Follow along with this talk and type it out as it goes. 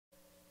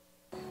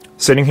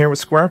Sitting here with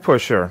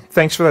Squarepusher.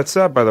 Thanks for that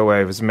set, by the way.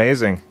 It was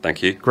amazing.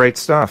 Thank you. Great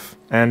stuff.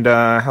 And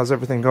how's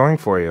everything going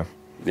for you?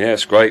 Yeah,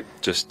 it's great.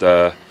 Just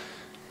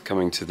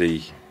coming to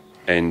the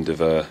end of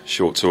a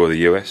short tour of the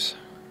US.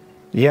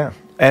 Yeah.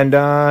 And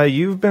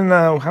you've been,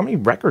 how many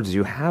records do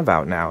you have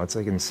out now? It's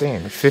like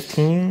insane.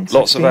 15? 16?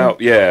 Lots about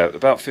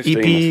 15.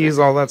 EPs,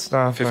 all that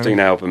stuff. 15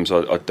 albums.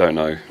 I don't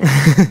know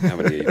how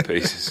many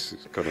EPs.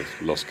 It's kind of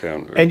lost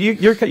count. Really. And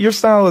your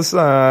style is,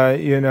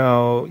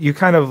 you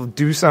kind of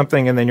do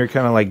something and then you're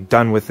kind of like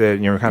done with it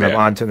and you're kind of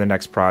on to the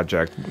next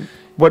project.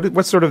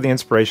 What's sort of the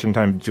inspiration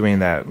time doing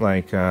that?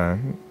 Like,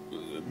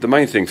 the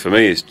main thing for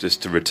me is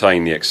just to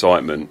retain the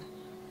excitement,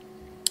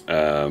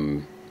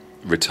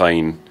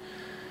 retain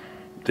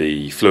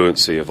the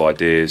fluency of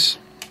ideas,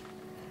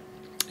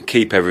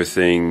 keep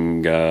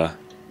everything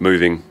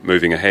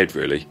moving ahead.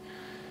 Really,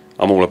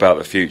 I'm all about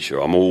the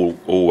future. I'm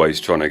always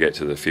trying to get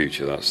to the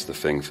future. That's the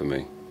thing for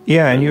me.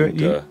 Yeah, and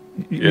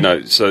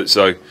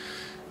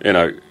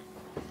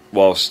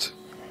whilst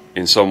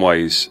in some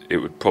ways it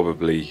would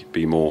probably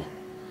be more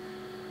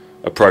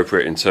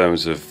appropriate in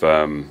terms of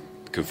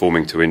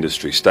conforming to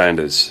industry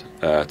standards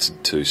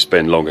to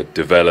spend longer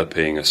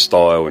developing a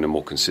style in a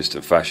more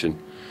consistent fashion.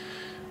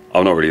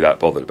 I'm not really that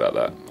bothered about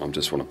that. I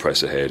just want to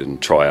press ahead and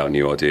try out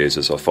new ideas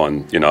as I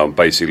find,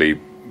 basically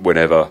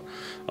whenever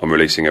I'm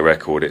releasing a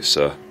record, it's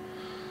a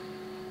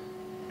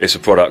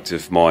product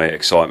of my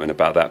excitement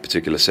about that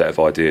particular set of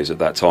ideas at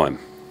that time.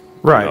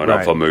 Right, and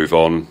if I move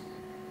on,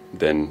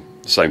 then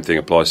the same thing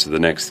applies to the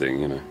next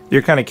thing,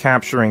 You're kind of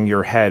capturing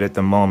your head at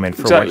the moment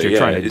for what you're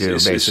trying to do,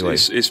 basically.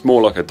 It's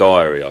more like a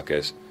diary, I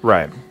guess.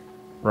 Right.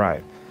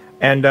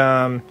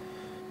 And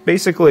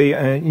basically,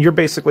 you're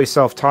basically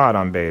self-taught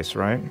on bass,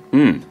 right?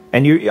 Mm.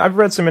 And I've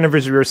read some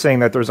interviews where you were saying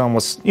that there's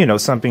almost,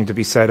 something to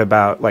be said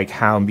about like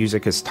how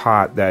music is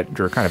taught, that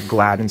you're kind of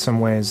glad in some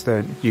ways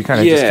that you kind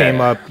of just came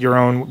up your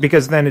own,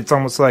 because then it's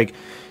almost like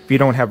if you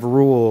don't have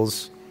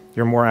rules,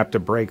 you're more apt to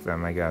break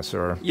them, I guess,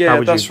 or how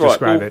would you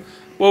describe it?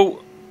 Well,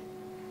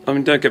 I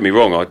mean, don't get me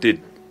wrong, I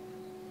did,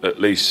 at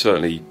least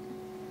certainly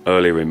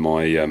earlier in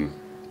my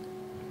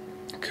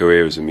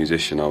career as a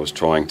musician, I was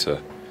trying to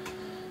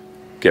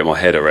get my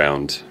head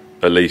around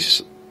at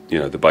least,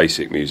 the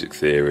basic music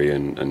theory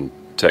and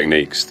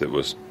techniques that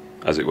was,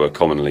 as it were,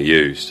 commonly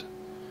used.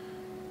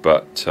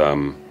 But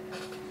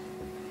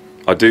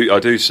I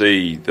do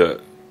see that.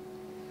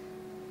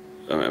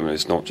 I mean,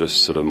 it's not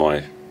just sort of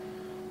my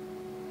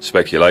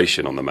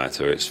speculation on the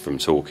matter. It's from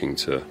talking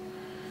to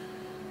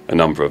a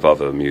number of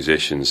other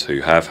musicians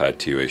who have had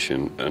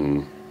tuition,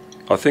 and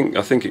I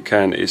think it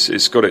can.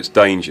 It's got its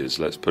dangers.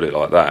 Let's put it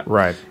like that.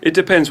 Right. It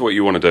depends what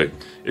you want to do.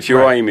 If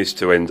your aim is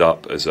to end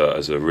up as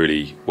a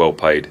really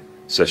well-paid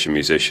session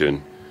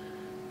musician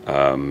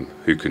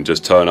who can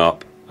just turn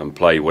up and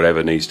play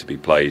whatever needs to be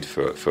played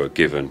for a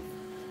given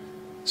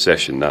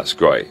session, that's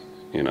great.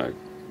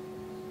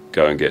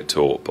 Go and get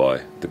taught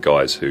by the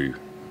guys who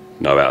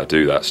know how to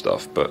do that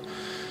stuff. But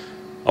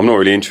I'm not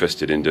really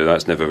interested in doing that.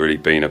 It's never really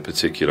been a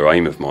particular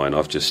aim of mine.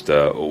 I've just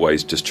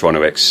always just trying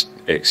to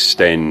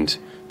extend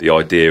the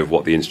idea of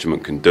what the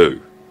instrument can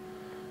do.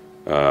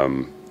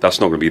 That's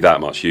not going to be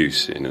that much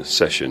use in a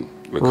session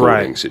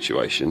recording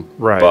situation.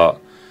 Right. But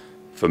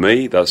for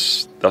me,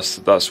 that's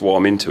what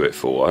I'm into it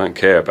for. I don't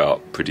care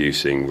about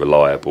producing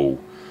reliable,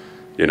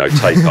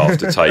 take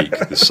after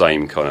take, the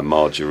same kind of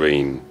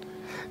margarine.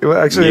 Well,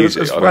 actually,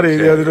 music. it's funny.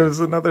 There was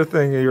another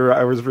thing.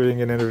 I was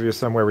reading an interview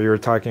somewhere where you were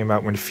talking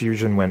about when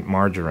fusion went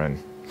margarine.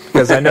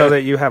 Because I know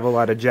that you have a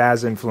lot of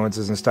jazz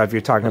influences and stuff.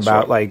 You're talking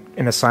about, like,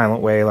 in a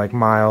silent way, like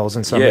Miles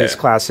and some of these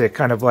classic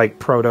kind of like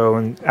proto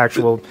and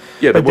actual.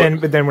 But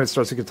then when it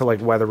starts to get to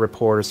like Weather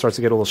Report, it starts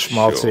to get a little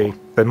schmaltzy.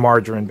 The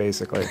margarine,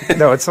 basically.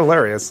 No, it's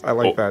hilarious. I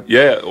like that.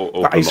 Yeah,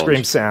 or the ice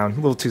cream sound, a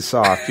little too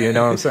soft. You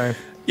know what I'm saying?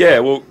 Yeah.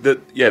 Well,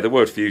 the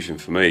word fusion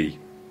for me,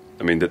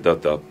 I mean,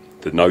 the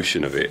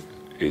notion of it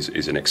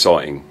is an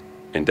exciting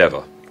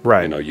endeavour.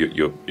 Right.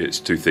 It's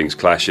two things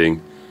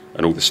clashing,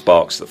 and all the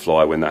sparks that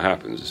fly when that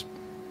happens.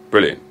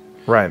 Brilliant.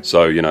 Right.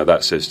 So,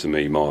 that says to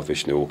me,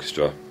 Mahavishnu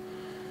Orchestra,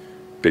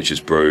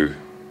 Bitches Brew,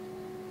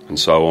 and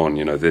so on,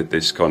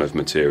 this kind of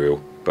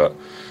material. But,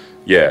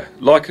 yeah,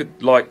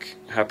 like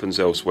happens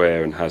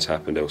elsewhere and has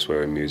happened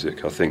elsewhere in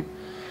music, I think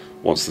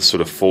once the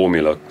sort of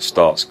formula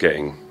starts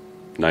getting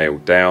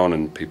nailed down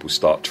and people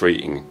start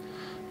treating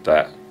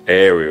that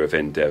area of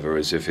endeavour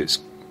as if it's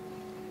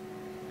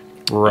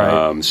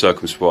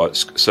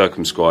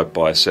circumscribed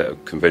by a set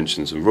of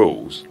conventions and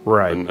rules.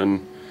 Right.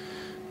 And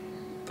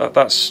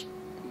that's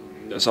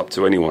up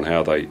to anyone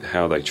how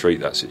they treat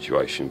that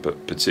situation,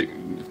 but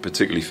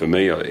particularly for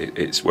me,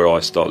 it's where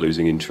I start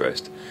losing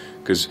interest,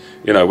 because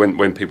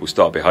when people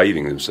start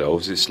behaving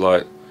themselves, it's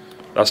like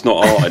that's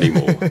not art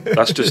anymore.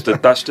 that's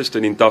just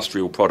an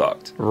industrial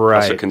product. Right.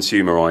 That's a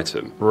consumer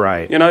item.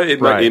 Right.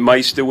 It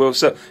may still well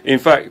sell. In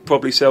fact,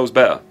 probably sells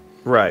better.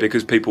 Right.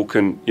 Because people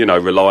can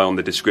rely on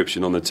the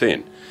description on the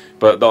tin.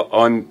 But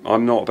I'm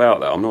not about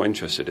that. I'm not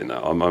interested in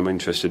that. I'm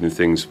interested in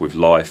things with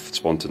life,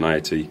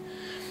 spontaneity.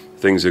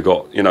 Things have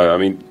got,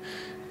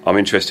 I'm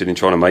interested in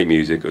trying to make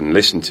music and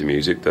listen to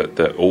music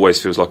that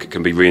always feels like it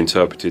can be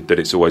reinterpreted, that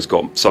it's always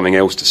got something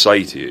else to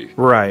say to you.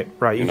 Right.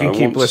 You can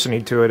keep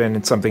listening to it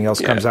and something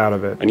else comes out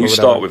of it. And you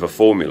start with a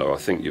formula, I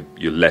think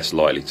you're less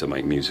likely to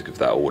make music of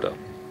that order.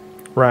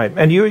 Right.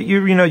 And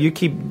you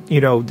keep,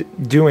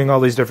 doing all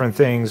these different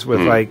things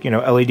with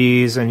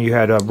LEDs, and you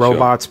had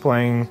robots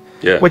playing,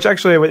 which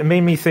actually it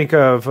made me think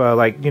of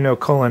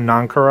Colin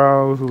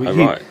Nankaro,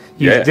 who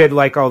he did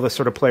like all the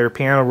sort of player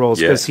piano roles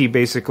because he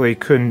basically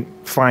couldn't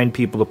find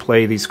people to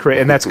play these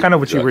and that's kind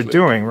of what you were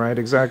doing, right?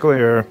 Exactly.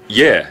 Or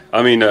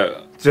I mean,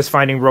 just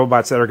finding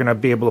robots that are going to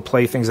be able to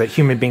play things that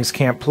human beings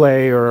can't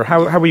play, or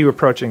how were you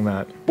approaching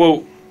that?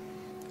 Well,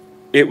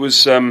 it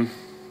was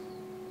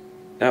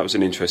that was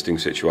an interesting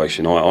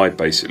situation. I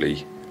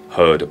basically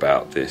heard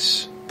about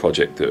this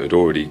project that had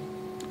already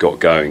got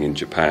going in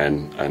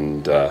Japan,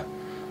 and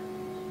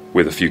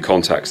with a few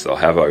contacts that I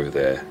have over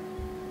there,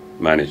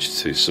 managed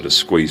to sort of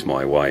squeeze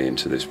my way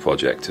into this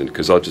project. And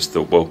because I just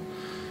thought, well,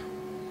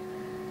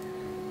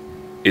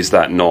 is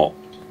that not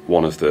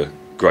one of the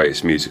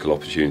greatest musical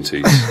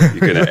opportunities you're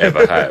going to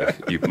ever have?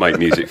 You make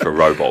music for a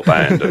robot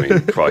band. I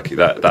mean, crikey,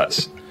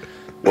 that's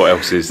what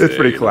else is there? It's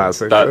pretty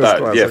classic.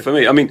 Classic. Yeah, for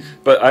me. I mean,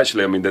 but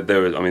actually, I mean,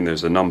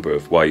 there's a number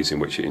of ways in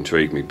which it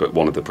intrigued me. But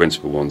one of the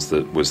principal ones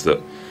was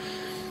that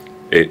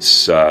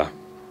it's that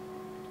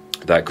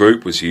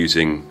group was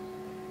using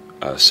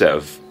a set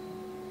of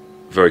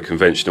very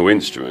conventional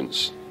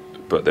instruments,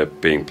 but they're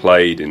being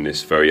played in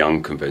this very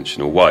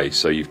unconventional way.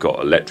 So you've got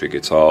electric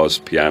guitars,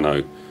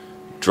 piano,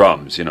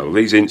 drums,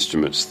 these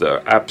instruments that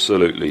are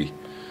absolutely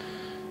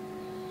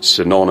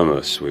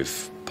synonymous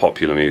with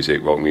popular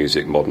music, rock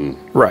music, modern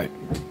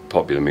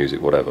popular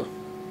music, whatever.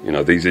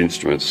 These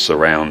instruments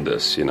surround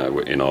us, in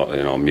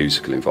our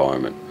musical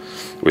environment.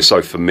 We're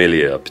so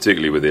familiar,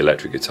 particularly with the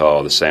electric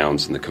guitar, the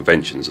sounds and the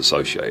conventions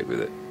associated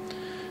with it.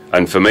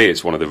 And for me,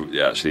 it's one of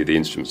the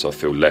instruments I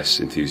feel less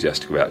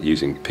enthusiastic about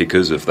using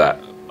because of that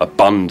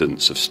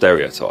abundance of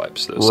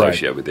stereotypes that are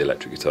associated with the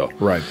electric guitar.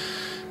 Right.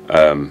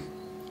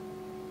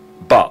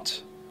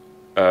 But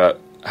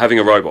having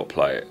a robot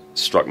play it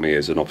struck me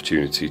as an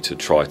opportunity to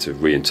try to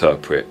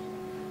reinterpret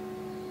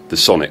the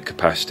sonic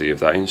capacity of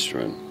that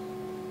instrument.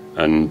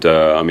 And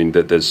I mean,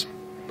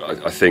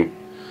 I think,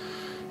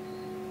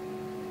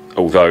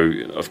 although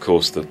of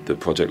course the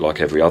project, like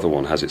every other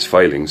one, has its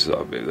failings, there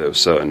were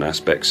certain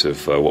aspects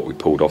of what we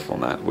pulled off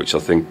on that, which I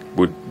think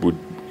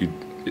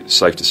it's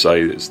safe to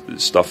say it's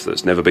stuff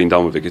that's never been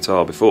done with a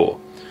guitar before.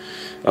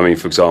 I mean,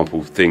 for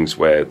example, things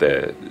where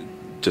they're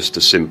just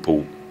a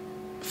simple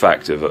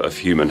fact of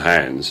human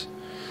hands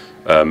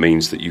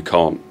means that you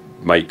can't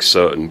make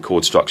certain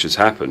chord structures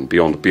happen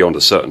beyond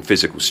a certain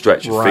physical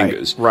stretch of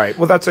fingers. Right.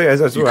 Well, that's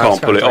you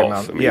can't pull it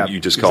off. I mean, you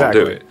just can't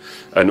do it.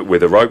 And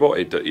with a robot,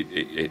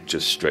 it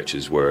just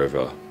stretches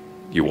wherever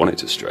you want it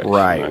to stretch.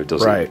 Right.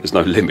 There's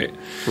no limit.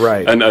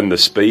 Right. And the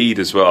speed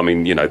as well. I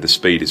mean, the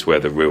speed is where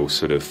the real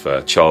sort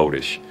of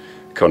childish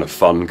kind of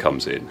fun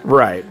comes in.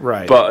 Right.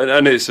 But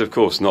it's of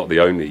course not the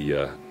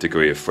only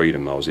degree of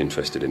freedom I was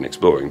interested in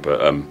exploring.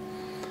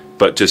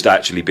 But just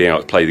actually being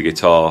able to play the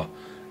guitar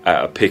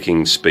at a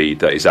picking speed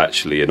that is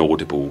actually an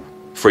audible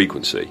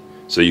frequency,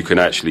 so you can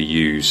actually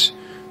use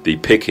the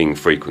picking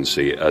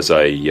frequency as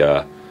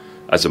a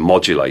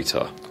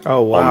modulator.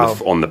 Oh, wow.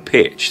 on the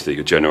pitch that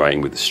you're generating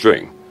with the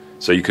string.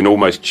 So you can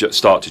almost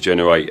start to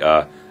generate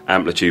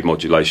amplitude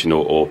modulation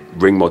or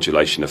ring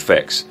modulation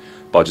effects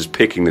by just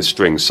picking the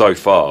string so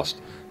fast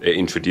it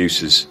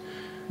introduces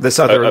this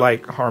other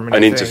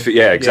harmony.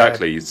 Yeah,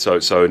 exactly. Yeah.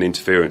 So an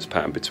interference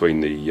pattern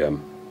between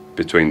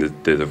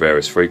the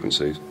various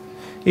frequencies.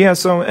 Yeah,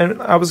 so,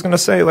 and I was going to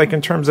say,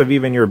 in terms of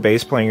even your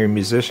bass playing, your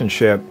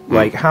musicianship,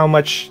 how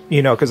much,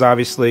 because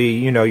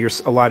obviously,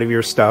 a lot of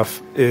your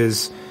stuff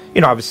is,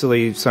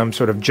 obviously some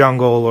sort of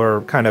jungle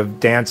or kind of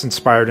dance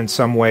inspired in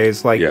some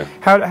ways.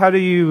 How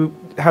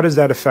does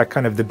that affect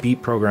kind of the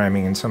beat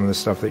programming and some of the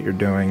stuff that you're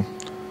doing?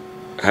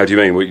 How do you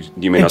mean? What do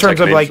you mean? In terms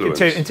of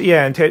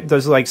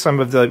does some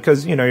of the,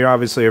 because you're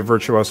obviously a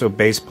virtuoso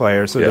bass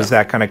player, so does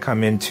that kind of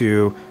come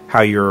into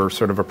how you're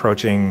sort of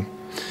approaching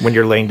when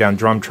you're laying down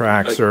drum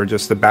tracks or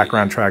just the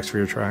background tracks for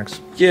your tracks?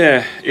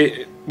 Yeah,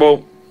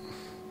 well,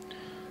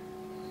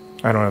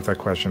 I don't know if that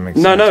question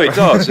makes sense. No, it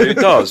does. It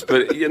does.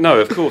 But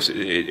of course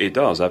it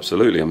does.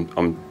 Absolutely.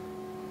 I'm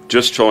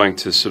just trying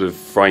to sort of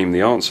frame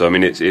the answer. I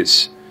mean,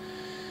 it's.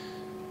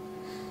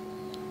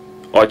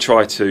 I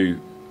try to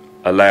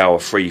allow a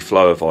free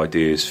flow of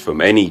ideas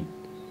from any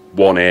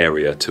one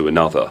area to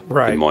another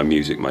in my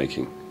music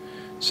making.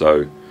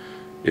 So,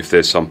 if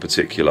there's some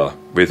particular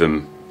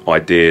rhythm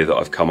idea that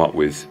I've come up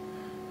with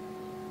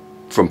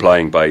from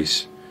playing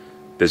bass,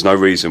 there's no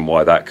reason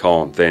why that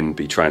can't then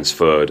be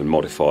transferred and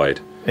modified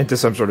into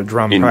some sort of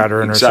drum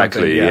pattern or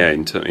something. Exactly, yeah.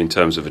 In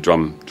terms of a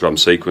drum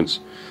sequence.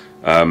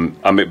 I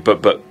mean,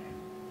 but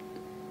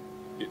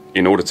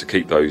in order to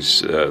keep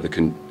those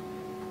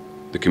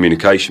the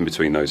communication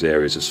between those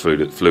areas as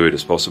fluid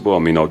as possible, I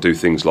mean, I'll do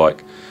things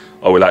like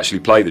I will actually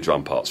play the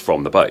drum parts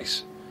from the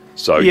bass.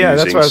 So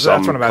using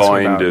some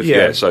kind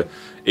of so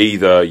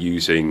either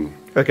using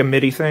Like a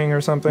MIDI thing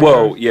or something?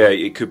 Well, yeah,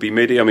 it could be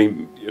MIDI. I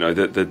mean, you know,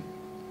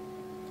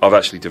 I've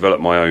actually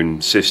developed my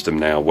own system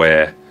now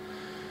where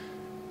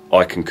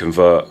I can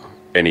convert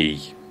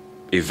any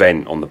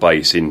event on the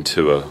bass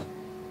into a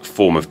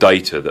form of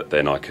data that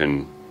then I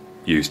can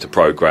use to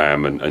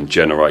program and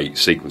generate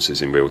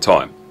sequences in real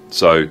time.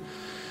 So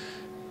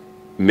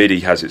MIDI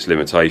has its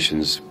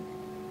limitations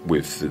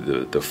with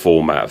the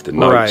format of the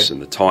notes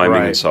and the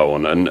timing and so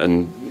on.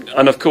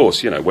 And of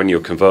course, you know, when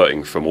you're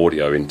converting from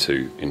audio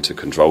into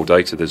control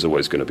data, there's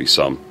always going to be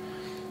some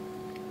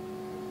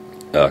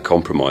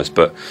compromise.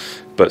 But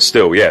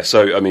still, yeah.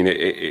 So I mean,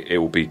 it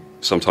will be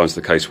sometimes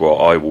the case where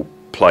I will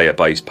play a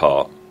bass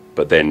part,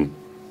 but then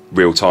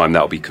real time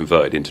that'll be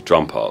converted into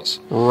drum parts.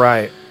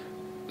 Right.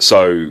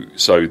 So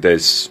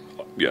there's,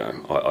 you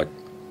know,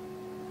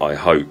 I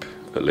hope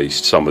at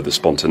least some of the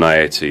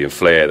spontaneity and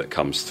flair that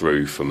comes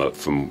through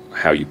from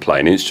how you play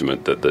an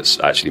instrument that's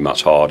actually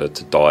much harder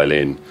to dial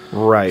in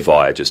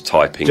via just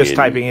typing it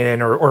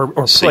in or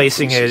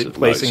placing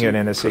it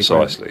in a sequence.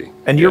 Precisely.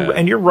 And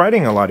you're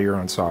writing a lot of your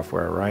own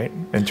software, right?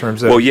 In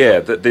terms of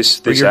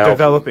this you're album,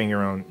 developing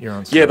your own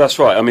software. Yeah, that's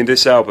right. I mean,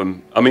 this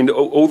album, I mean,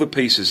 all the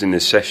pieces in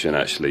this session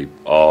actually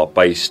are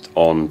based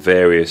on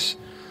various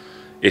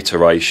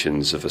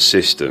iterations of a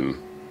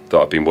system that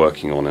I've been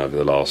working on over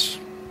the last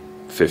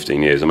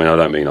 15 years. I mean, I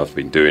don't mean I've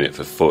been doing it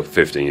for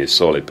 15 years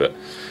solid,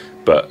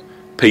 but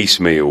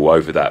piecemeal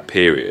over that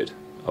period,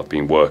 I've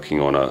been working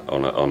on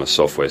a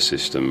software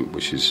system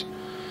which is,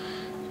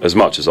 as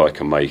much as I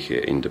can make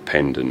it,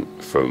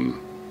 independent from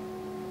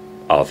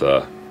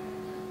other,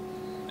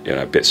 you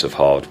know, bits of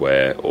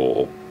hardware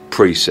or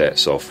preset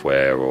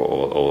software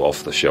or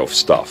off-the-shelf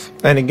stuff.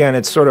 And again,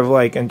 it's sort of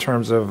like in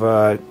terms of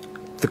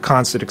the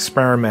constant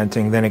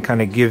experimenting, then it kind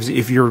of gives,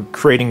 if you're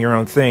creating your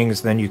own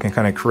things, then you can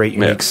kind of create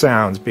unique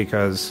sounds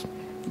because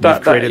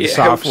you've created the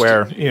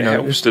software. It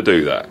helps to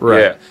do that. Right.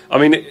 Yeah. I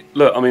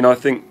mean, I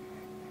think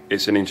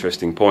it's an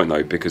interesting point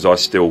though, because I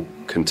still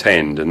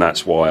contend, and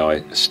that's why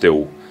I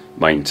still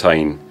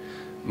maintain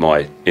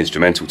my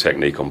instrumental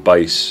technique on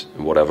bass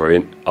and whatever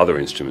other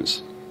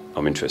instruments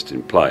I'm interested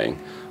in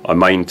playing. I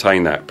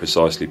maintain that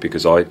precisely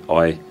because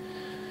I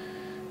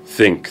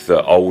think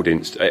that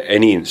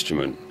any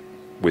instrument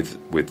with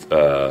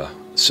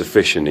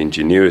sufficient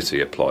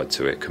ingenuity applied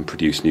to it can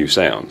produce new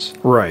sounds.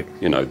 Right.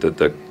 You know,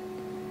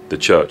 the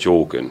church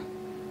organ,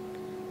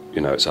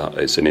 you know,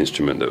 it's an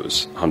instrument that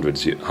was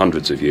hundreds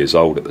of years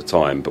old at the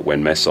time, but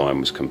when Messiaen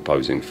was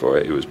composing for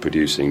it, it was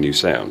producing new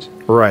sounds.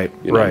 Right.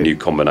 You know, new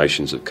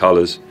combinations of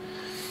colours.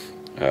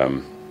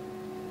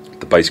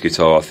 The bass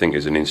guitar, I think,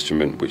 is an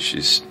instrument which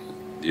is,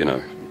 you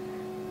know,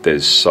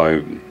 there's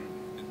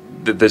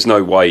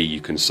no way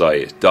you can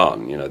say it's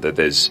done. You know, that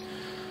there's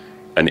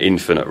an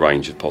infinite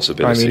range of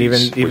possibilities. I mean,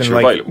 even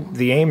like available.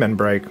 the amen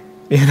break,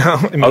 you know.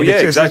 I mean,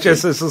 exactly.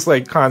 It's just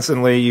like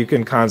constantly, you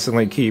can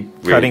constantly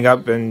keep cutting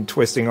up and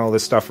twisting all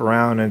this stuff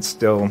around, and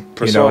still,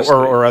 Precisely.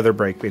 you know, or other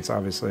breakbeats,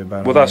 obviously.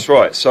 Well, that's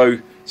right.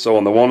 So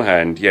on the one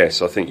hand,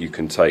 yes, I think you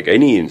can take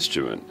any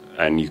instrument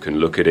and you can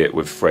look at it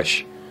with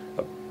fresh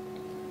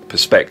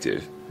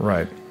perspective.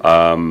 Right.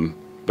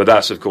 But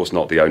that's, of course,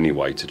 not the only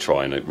way to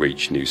try and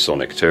reach new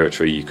sonic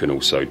territory. You can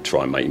also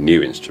try and make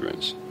new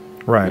instruments.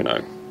 Right. You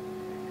know,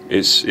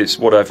 it's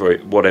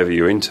whatever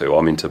you're into.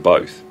 I'm into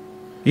both.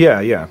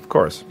 Yeah, of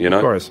course. You know,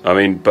 of course. I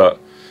mean, but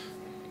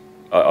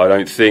I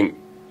don't think,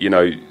 you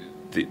know,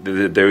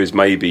 there is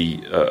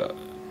maybe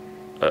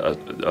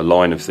a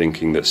line of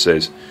thinking that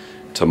says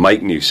to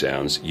make new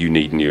sounds you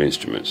need new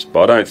instruments.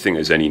 But I don't think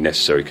there's any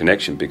necessary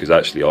connection, because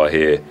actually I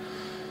hear,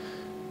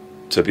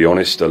 to be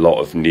honest, a lot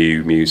of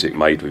new music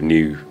made with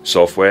new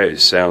software,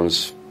 it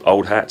sounds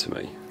old hat to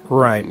me.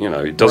 Right. You know,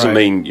 it doesn't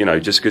mean, you know,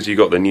 just because you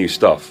got the new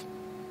stuff,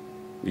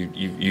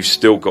 you've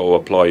still got to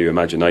apply your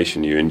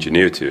imagination, your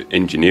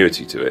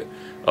ingenuity to it.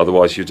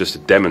 Otherwise, you're just a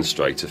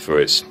demonstrator for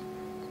its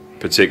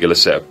particular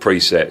set of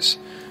presets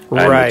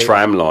and the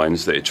tram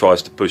lines that it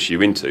tries to push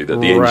you into, that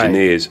the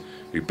engineers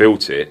who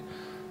built it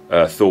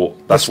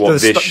thought that's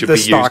what this should be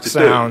used to do. The stock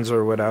sounds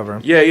or whatever.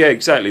 Yeah,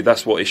 exactly.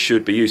 That's what it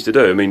should be used to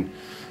do. I mean,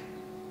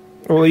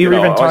 well, you were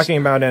even talking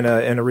about in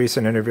a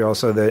recent interview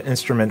also the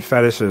instrument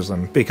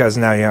fetishism, because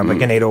now you have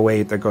like an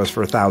 808 that goes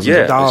for thousands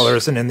of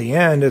dollars, and in the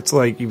end, it's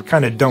like you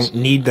kind of don't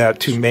need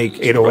that to make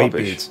 808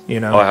 beats. You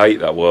know, I hate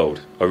that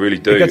world. I really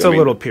do. It gets a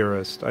little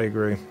purist. I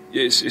agree.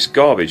 It's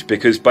garbage,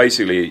 because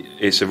basically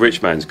it's a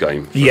rich man's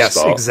game. For yes, a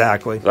start.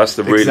 Exactly. That's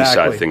the really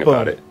sad thing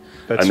about it.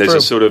 That's and there's true.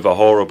 a sort of a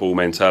horrible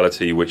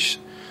mentality which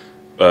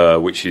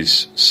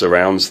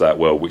surrounds that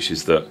world, which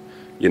is that,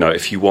 you know,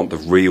 if you want the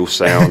real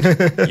sound,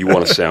 you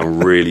want to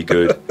sound really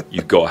good,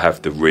 you've got to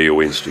have the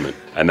real instrument,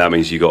 and that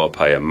means you've got to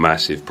pay a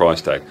massive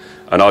price tag.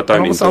 And I don't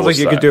endorse that. It sounds like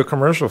you could do a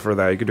commercial for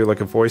that. You could do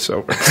like a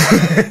voiceover.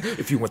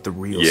 If you want the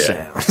real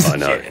sound. I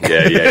know.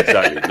 Yeah,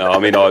 exactly. No, I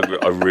mean,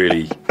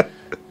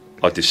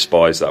 I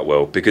despise that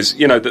world, because,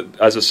 you know,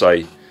 as I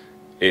say,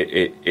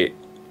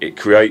 it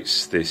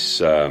creates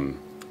this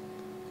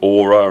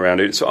aura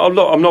around it. So I'm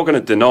not going to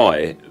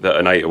deny that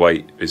an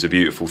 808 is a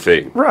beautiful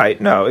thing.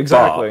 Right. No,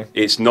 exactly. But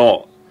it's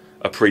not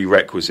a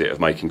prerequisite of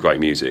making great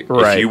music.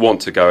 Right. If you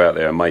want to go out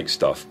there and make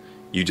stuff,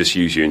 you just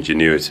use your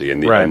ingenuity,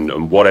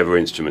 and whatever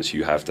instruments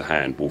you have to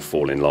hand will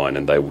fall in line,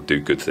 and they will do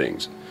good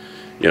things.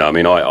 You know, I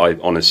mean, I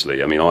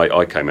honestly, I mean,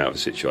 I came out of a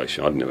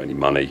situation, I didn't have any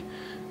money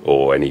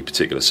or any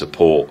particular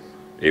support.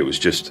 It was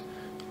just,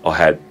 I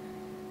had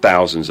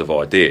thousands of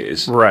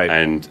ideas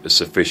and a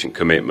sufficient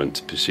commitment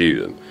to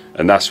pursue them.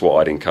 And that's what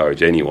I'd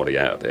encourage anybody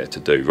out there to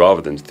do,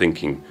 rather than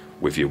thinking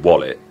with your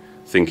wallet,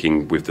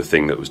 thinking with the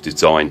thing that was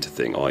designed to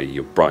think, i.e.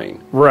 your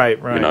brain. Right.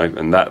 You know,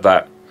 and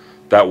that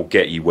will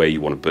get you where you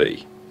want to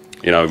be.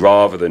 You know,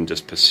 rather than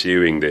just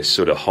pursuing this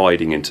sort of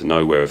hiding into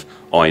nowhere of,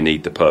 I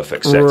need the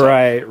perfect setup.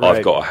 Right.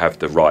 I've got to have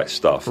the right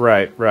stuff.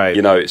 Right.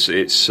 You know,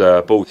 it's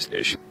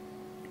bullshit.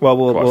 Well,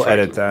 we'll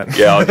edit that.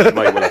 Yeah, I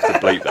may well have to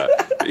bleep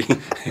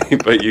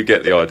that. But you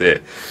get the idea.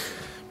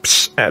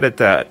 Psh, edit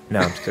that. No,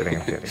 I'm just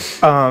kidding.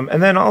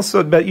 And then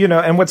also, but you know,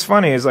 and what's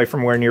funny is like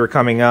from when you were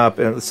coming up,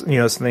 and you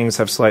know, things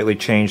have slightly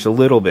changed a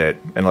little bit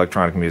in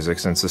electronic music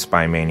since the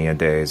Spy Mania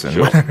days, and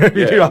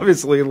you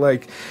obviously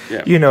like,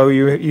 you know,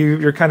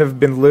 you're kind of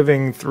been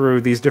living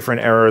through these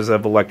different eras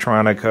of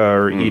electronica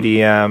or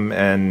EDM,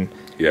 and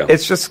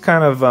it's just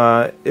kind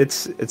of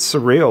it's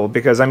surreal,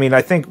 because I mean,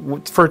 I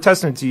think for a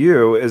testament to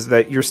you is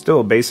that you're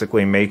still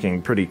basically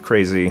making pretty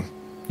crazy,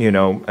 you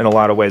know, in a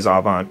lot of ways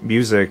avant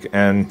music,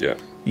 and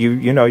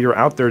you know, you're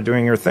out there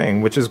doing your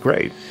thing, which is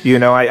great. You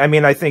know, I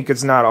mean, I think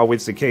it's not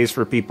always the case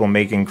for people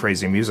making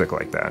crazy music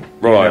like that.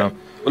 Right. You know?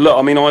 Well, look,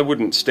 I mean, I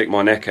wouldn't stick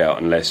my neck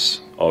out unless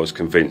I was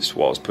convinced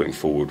what I was putting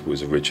forward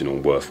was original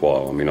and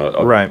worthwhile. I mean,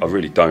 I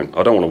really don't.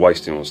 I don't want to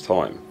waste anyone's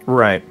time.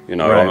 Right. You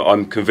know,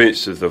 I'm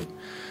convinced of the...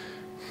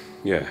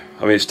 Yeah.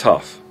 I mean, it's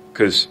tough,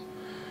 because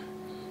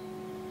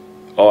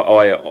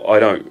I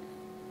don't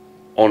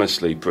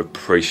honestly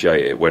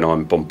appreciate it when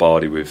I'm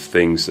bombarded with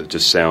things that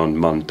just sound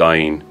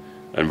mundane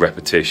and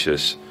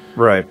repetitious,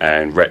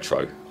 and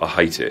retro. I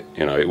hate it.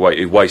 You know,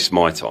 it wastes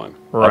my time.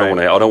 I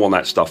don't want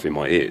that stuff in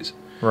my ears.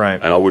 Right.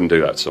 And I wouldn't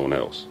do that to someone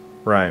else.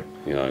 Right.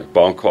 You know,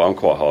 but I'm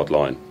quite hard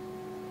line.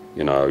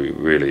 You know,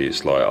 really,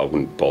 it's like I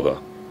wouldn't bother.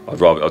 I'd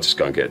just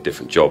go and get a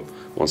different job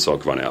once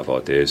I'd run out of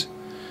ideas.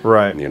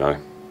 Right. You know.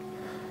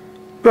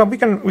 Well, we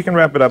can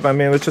wrap it up. I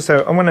mean, let's just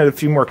have, I wanted a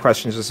few more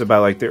questions just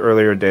about like the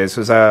earlier days,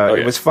 because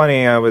it was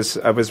funny. I was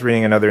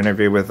reading another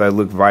interview with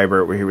Luke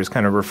Vibert where he was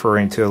kind of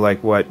referring to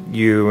like what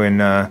you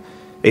and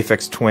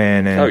Aphex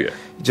Twin and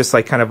just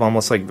like kind of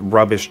almost like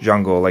rubbish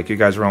jungle. Like you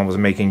guys were almost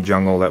making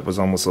jungle that was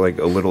almost like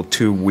a little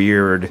too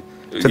weird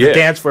to the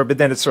dance floor, but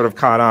then it sort of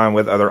caught on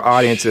with other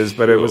audiences.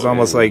 But it was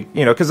almost like,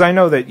 you know, because I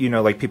know that, you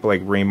know, like people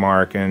like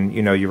Remark and,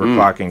 you know, you were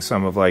clocking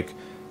some of like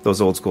those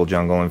old school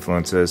jungle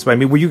influences. But I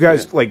mean, were you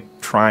guys like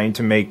trying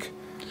to make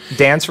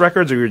dance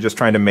records, or you were just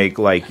trying to make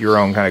like your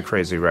own kind of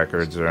crazy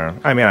records? Or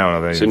I mean, I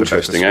don't know. It's an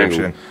interesting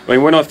angle. I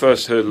mean, when I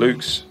first heard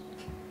Luke's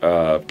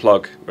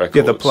Plug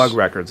records, the Plug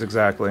records,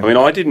 exactly. I mean,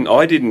 I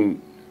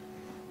didn't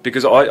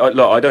because I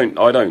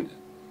don't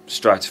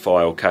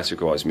stratify or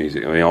categorize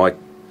music. I mean,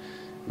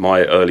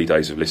 my early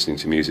days of listening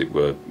to music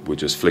were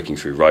just flicking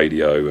through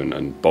radio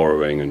and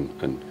borrowing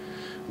and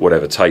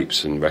whatever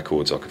tapes and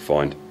records I could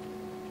find.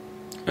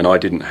 And I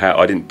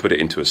didn't put it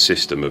into a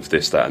system of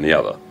this, that, and the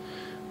other.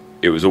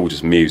 It was all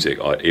just music.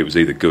 It was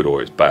either good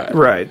or it's bad.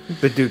 Right,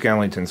 the Duke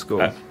Ellington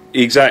school.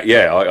 Exactly.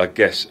 Yeah, I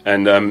guess.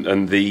 And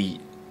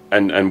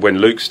when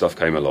Luke's stuff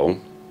came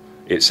along,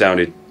 it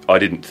sounded. I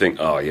didn't think,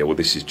 oh yeah, well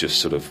this is just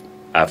sort of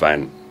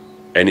avant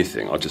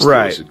anything. I just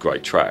thought it was a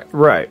great track.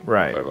 Right.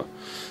 Whatever.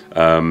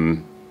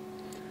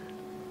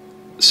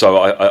 So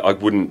I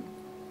wouldn't,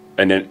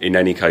 and in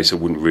any case, I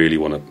wouldn't really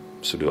want to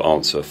sort of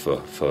answer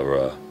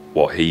for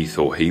what he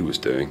thought he was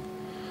doing.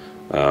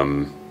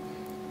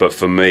 But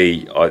for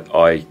me,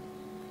 I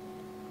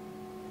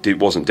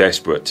wasn't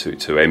desperate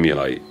to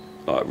emulate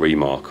like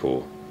Remark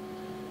or,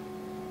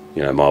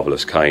 you know,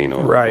 Marvelous Kane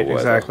or whatever.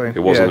 Exactly. It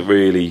wasn't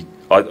really.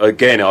 I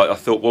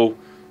thought, well,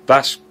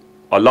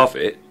 I love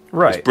it.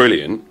 Right. It's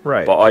brilliant.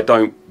 Right. But I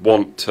don't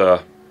want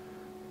to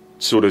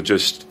sort of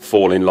just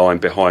fall in line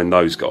behind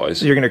those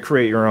guys. You're going to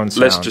create your own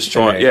sound. Let's just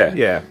try it.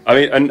 Yeah. I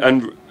mean,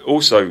 and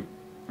also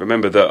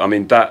remember that. I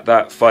mean,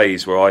 that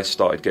phase where I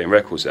started getting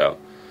records out,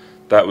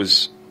 that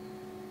was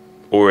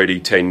already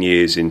 10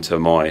 years into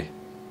my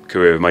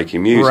career of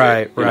making music.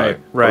 Right. I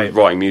was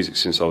writing music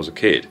since I was a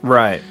kid.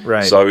 Right.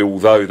 So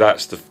although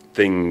that's the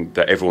thing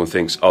that everyone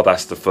thinks, oh,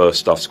 that's the first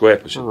stuff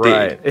Squarepusher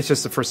did. It's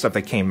just the first stuff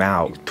that came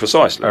out.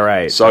 Precisely. All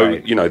right. So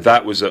you know,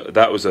 that was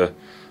a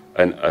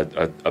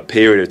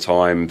period of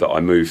time that I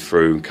moved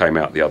through and came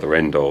out the other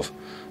end of,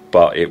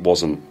 but it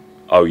wasn't,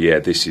 oh yeah,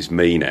 this is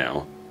me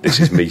now. This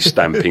is me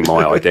stamping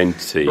my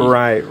identity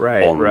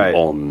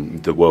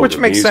on the world Which of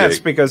makes music. sense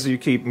because you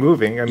keep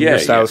moving. I mean, your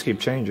styles keep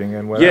changing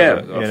and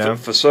whatever. Yeah, you know?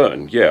 for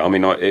certain. Yeah, I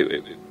mean,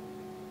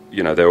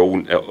 you know, there are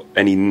all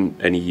any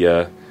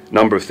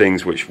number of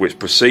things which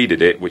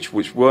preceded it, which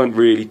weren't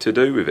really to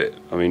do with it.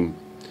 I mean,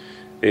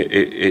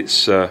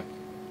 it's but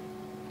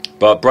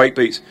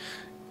breakbeats,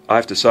 I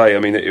have to say, I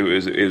mean, it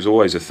was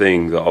always a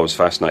thing that I was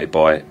fascinated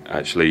by,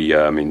 actually,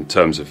 in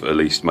terms of at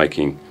least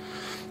making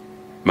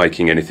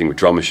making anything with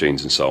drum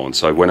machines and so on.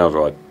 So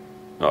whenever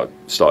I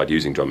started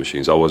using drum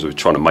machines, I was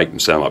trying to make them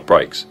sound like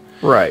breaks.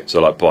 Right.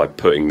 So like by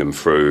putting them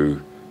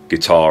through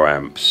guitar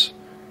amps,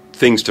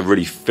 things to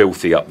really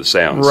filthy up the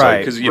sound. Right.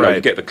 Because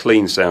you get the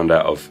clean sound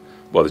out of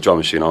the drum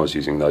machine I was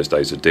using those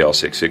days, a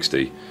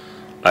DR660,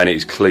 and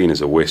it's clean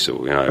as a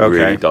whistle. It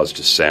really does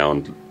just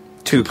sound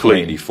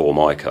completely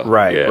Formica.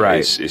 Right. Yeah,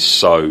 right. It's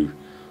so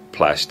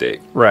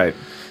plastic. Right.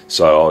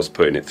 So I was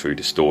putting it through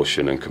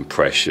distortion and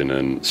compression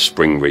and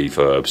spring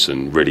reverbs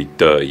and really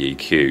dirty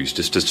EQs,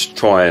 just to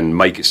try and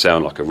make it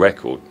sound like a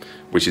record,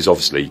 which is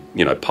obviously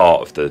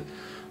part of the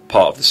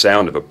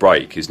sound of a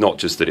break is not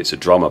just that it's a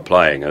drummer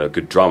playing and a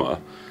good drummer,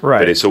 right?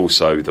 But it's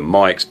also the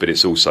mics, but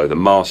it's also the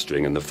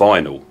mastering and the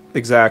vinyl.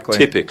 Exactly.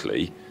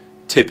 Typically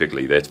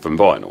they're from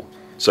vinyl,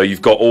 so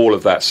you've got all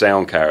of that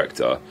sound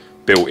character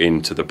built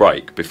into the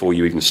break before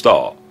you even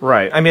start.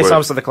 Right. I mean, it's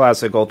also the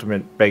classic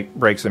Ultimate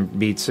Breaks and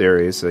Beats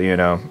series, that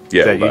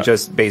you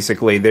just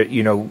basically,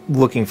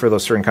 looking for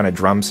those certain kind of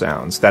drum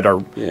sounds that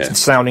are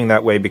sounding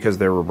that way because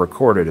they were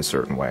recorded a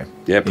certain way.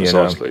 Yeah,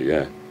 precisely,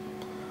 yeah.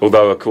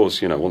 Although, of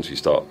course, once you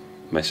start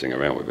messing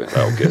around with it, that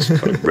all gets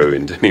kind of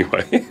ruined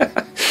anyway.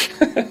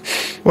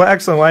 Well,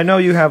 excellent. Well, I know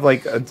you have, a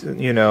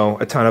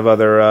ton of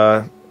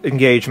other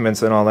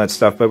engagements and all that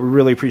stuff, but we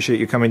really appreciate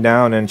you coming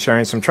down and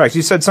sharing some tracks.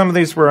 You said some of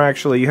these were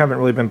actually, you haven't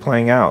really been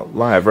playing out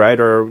live, right?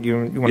 Or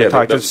you want to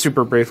talk just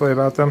super briefly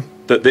about them?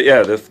 So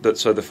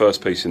the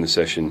first piece in the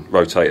session,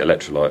 Rotate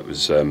Electrolyte,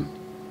 was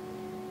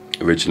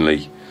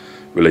originally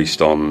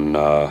released on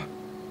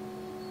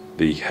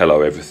the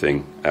Hello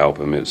Everything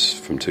album. It's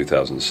from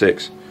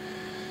 2006.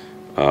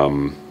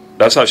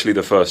 That's actually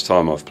the first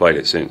time I've played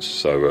it since,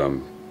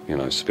 so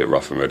it's a bit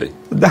rough and ready.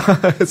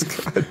 That's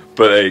good.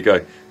 But there you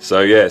go.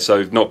 So so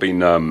I've not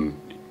been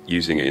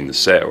using it in the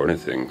set or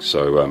anything.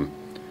 So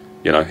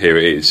here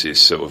it is. It's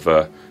sort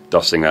of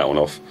dusting that one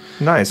off.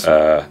 Nice.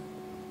 So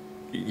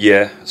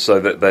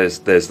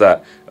there's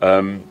that.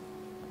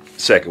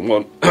 Second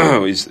one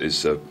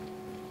is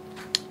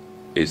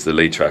the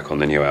lead track on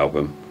the new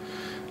album,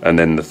 and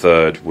then the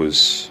third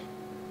was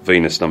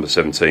Venus number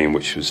 17,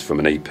 which was from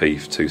an EP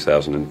for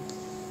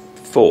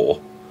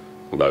 2004,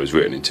 although it was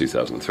written in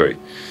 2003.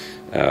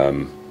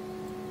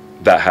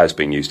 That has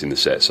been used in the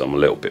set, so I'm a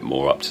little bit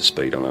more up to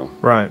speed on them.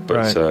 Right,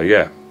 but there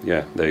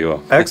you are.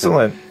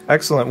 Excellent.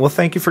 Well,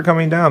 thank you for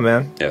coming down,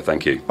 man. Yeah,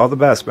 thank you. All the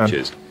best, man.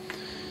 Cheers.